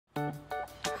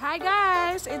Hi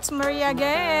guys! It's Maria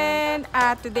again!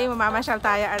 At today mamamasyal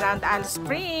tayo around Alice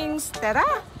Springs. Tara!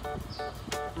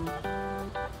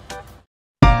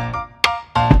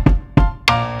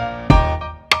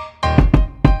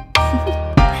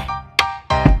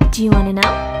 Do you wanna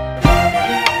know?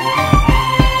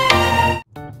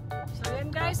 So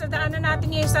yan guys, nadaanan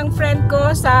natin yung isang friend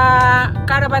ko sa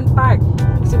Caravan Park.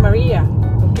 Si Maria.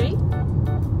 Okay?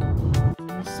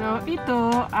 So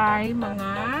ito ay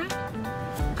mga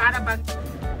caravan.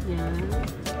 Yan.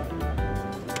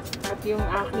 At yung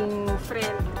aking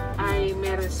friend ay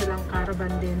meron silang caravan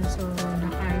din. So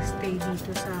naka-stay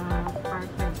dito sa park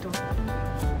na ito.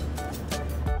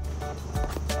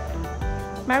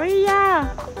 Maria!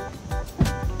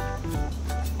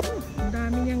 Ang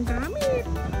dami niyang gamit.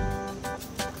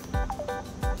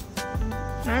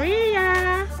 Maria!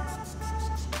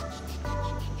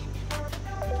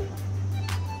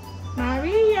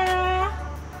 Maria!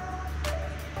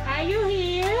 Are you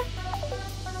here?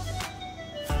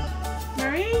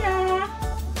 Maria!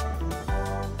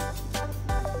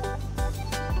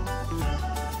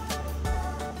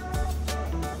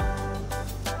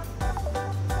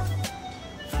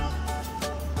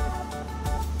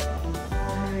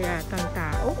 Yatang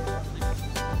tao.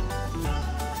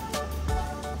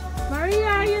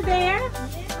 Maria, are you there?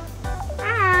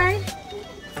 Hi!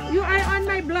 You are on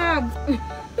my vlog.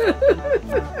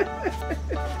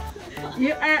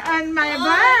 You are on my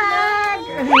vlog.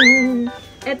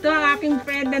 Ito ang aking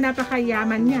friend na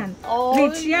napakayaman yan.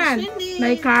 Rich yan.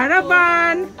 May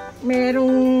caravan.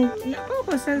 Merong, naku,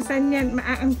 kung saan yan,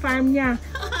 ang farm niya.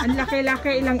 Ang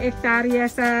laki-laki, ilang ektarya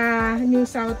sa New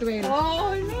South Wales.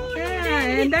 Oh, no.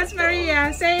 Yeah, and that's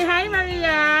Maria. Say hi,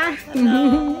 Maria.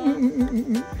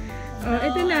 Oh,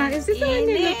 ito na. Is this the one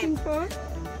you're looking for?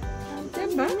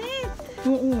 Diba?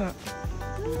 Oo nga.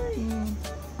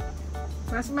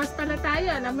 Mas pala tayo.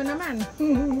 Alam mo naman.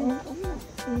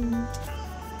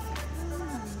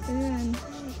 Ayan.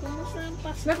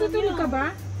 Natutulog ka ba?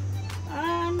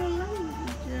 Ano lang.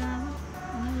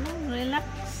 Relax.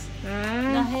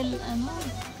 Dahil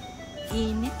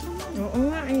init naman. Oo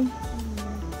nga eh.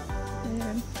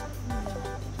 Ayan.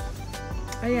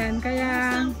 Ayan, kaya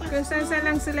kung saan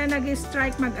lang sila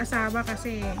nag-strike mag-asawa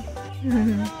kasi.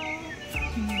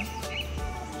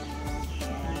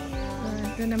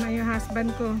 Ito naman yung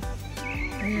husband ko.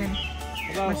 Ayan.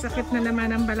 Masakit na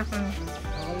naman ang balakang.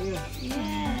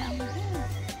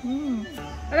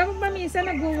 Alam mo ba minsan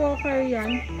nag-walker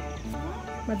yan?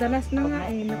 Madalas na nga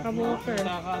eh, naka-walker.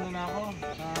 Naka-ano na ako,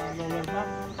 lower back.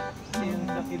 Kasi yung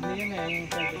sa kidney yun eh, yung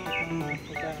pagkakit ng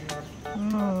pagkakit.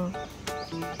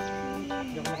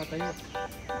 Hindi ako nakatayo.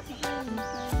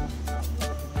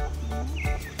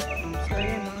 So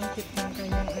ayan, ang cute ng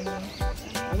kanyang ano.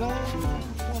 Ano?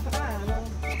 Kumusta ka? Ano?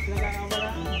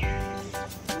 Nagkakawala?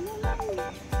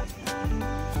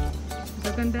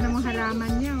 Gaganda namang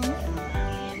halaman niya oh.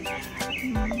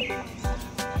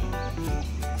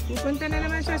 Pupunta na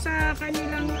naman siya sa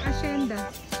kanilang asyenda.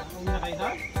 Uwi na kayo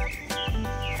doon?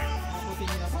 Mabuti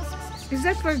niyo ako? Is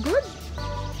that for good?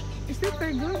 Is that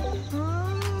for good?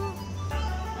 Oh.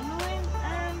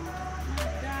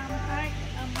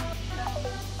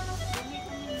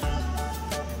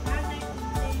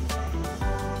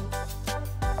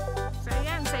 So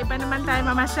ayan, sa iba naman tayo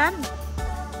mamasyal.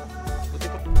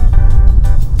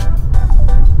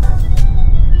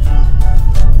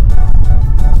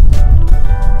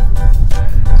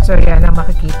 So yan ang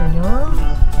makikita nyo.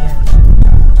 Yan.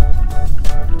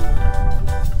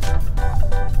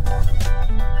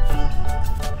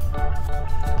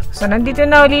 So nandito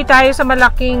na ulit tayo sa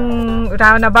malaking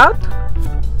roundabout.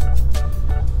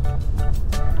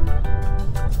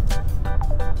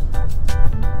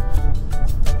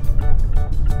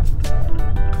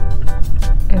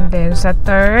 And then sa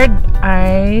third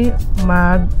ay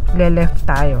magle-left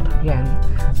tayo. Yan.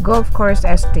 Golf Course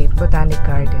Estate, Botanic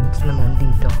Gardens naman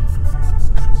dito.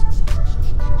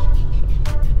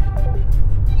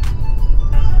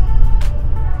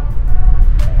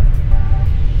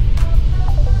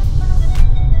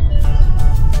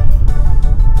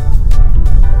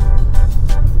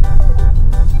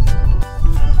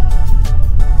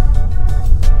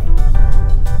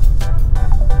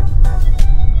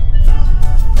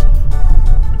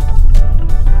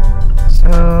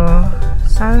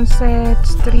 Sunset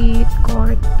Street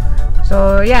Court.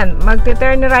 So, yan.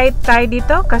 Magti-turn right tayo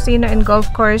dito. Casino and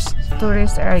Golf Course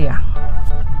Tourist Area.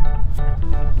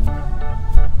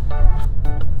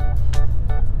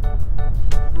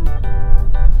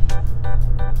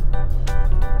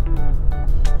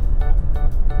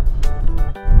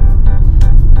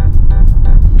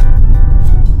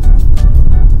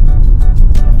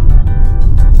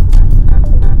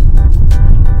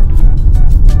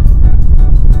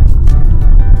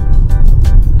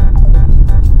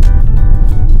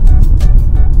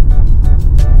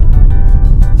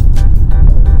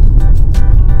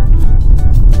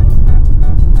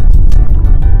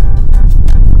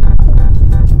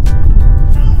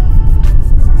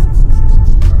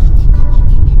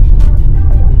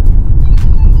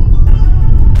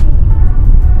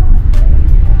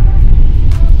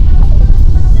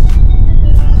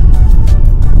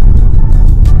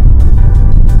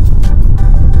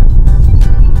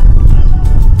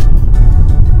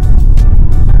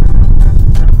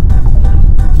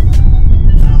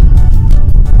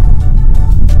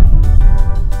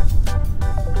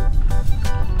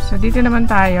 So, dito naman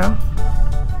tayo.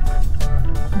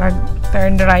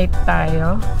 Mag-turn right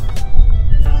tayo.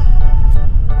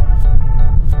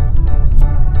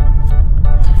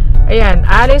 Ayan,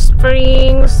 Alice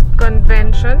Springs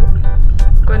Convention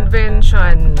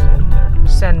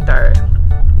Center.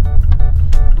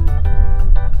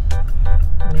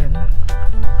 Ayan.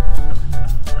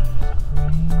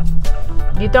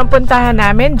 Dito ang puntahan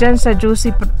namin, dyan sa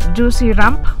Juicy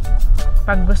Ramp.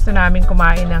 Pag gusto namin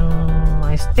kumain ng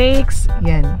mga steaks,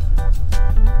 yan.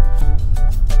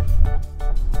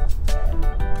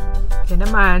 Yan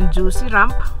naman, Juicy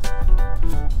Ramp.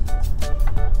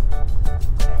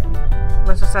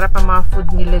 Masasarap ang mga food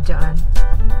nila dyan.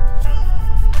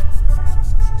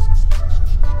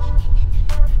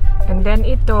 And then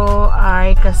ito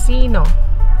ay casino.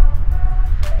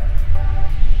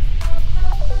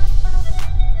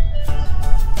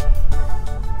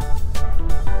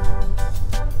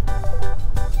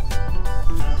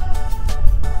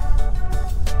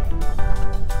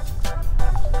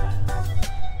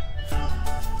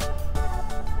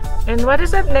 And what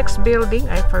is that next building?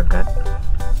 I forgot.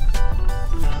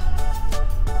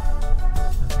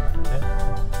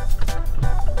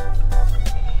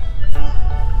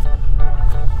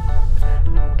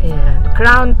 Ayan,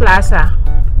 Crown Plaza.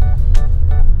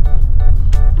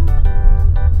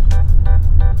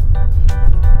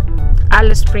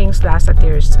 Alice Springs Plaza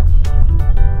Tiers.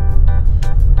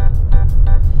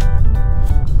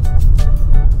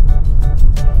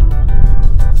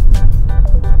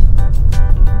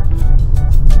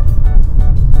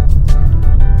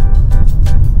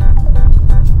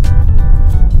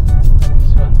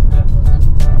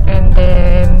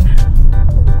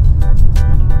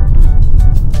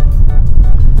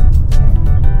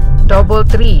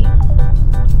 Tree.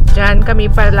 Diyan kami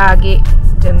palagi.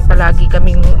 Diyan palagi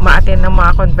kaming ma-attend ng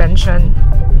mga convention.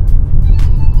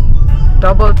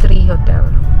 DoubleTree Hotel.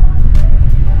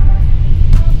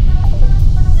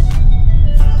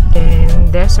 Then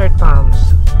Desert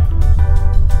Palms.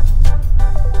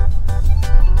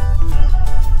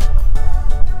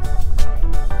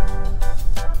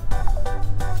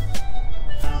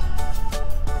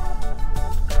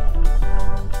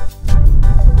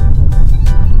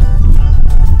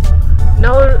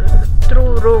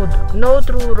 No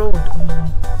through road.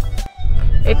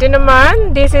 Ito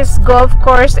naman, this is golf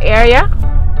course area.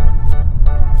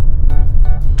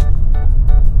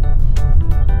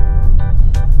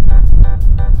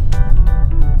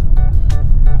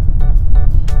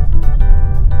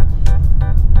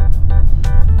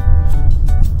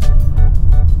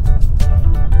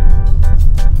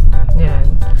 Yan.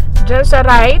 Diyan sa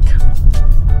right,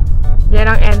 yan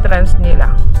ang entrance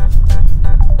nila.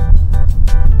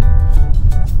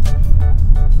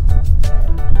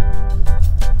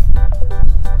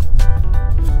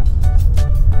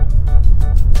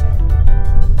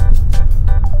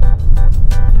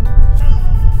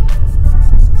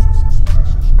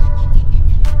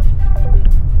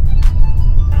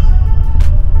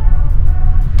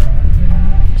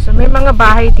 May mga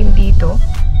bahay din dito.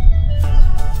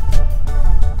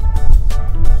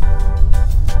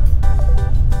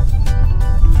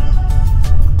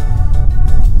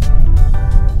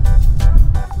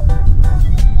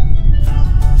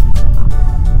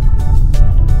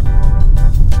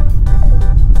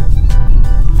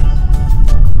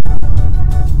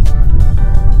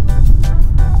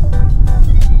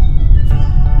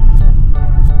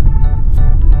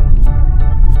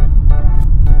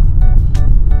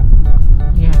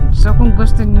 So kung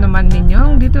gusto naman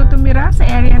ninyo dito tumira sa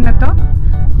area na to,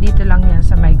 dito lang yan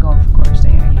sa my golf course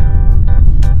area.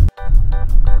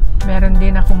 Meron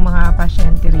din akong mga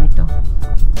pasyente rito.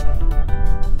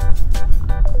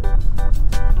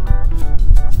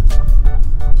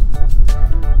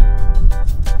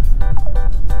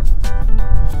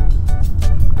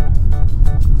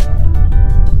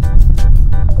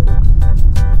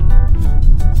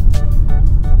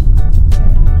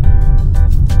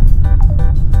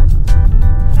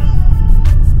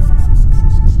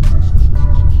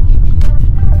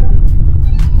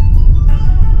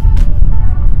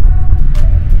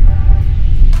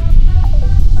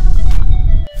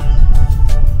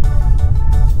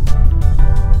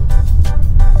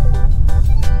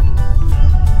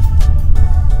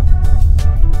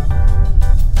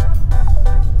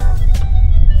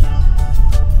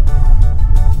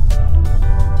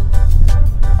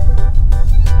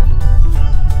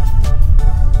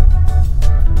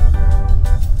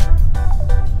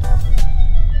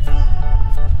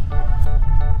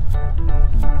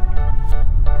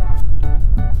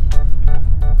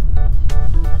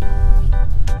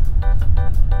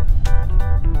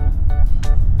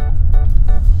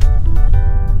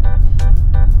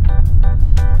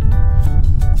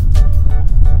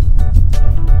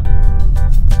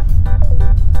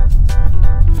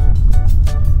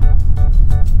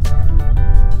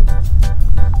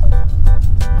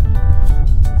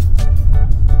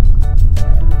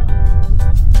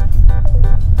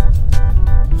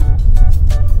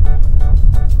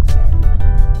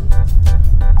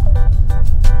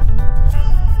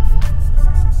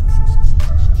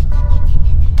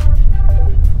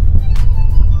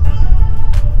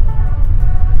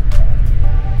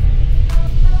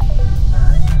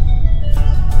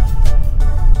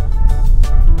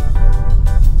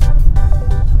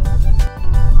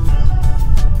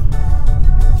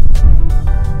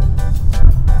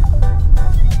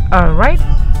 Alright,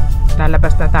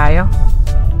 lalabas na tayo.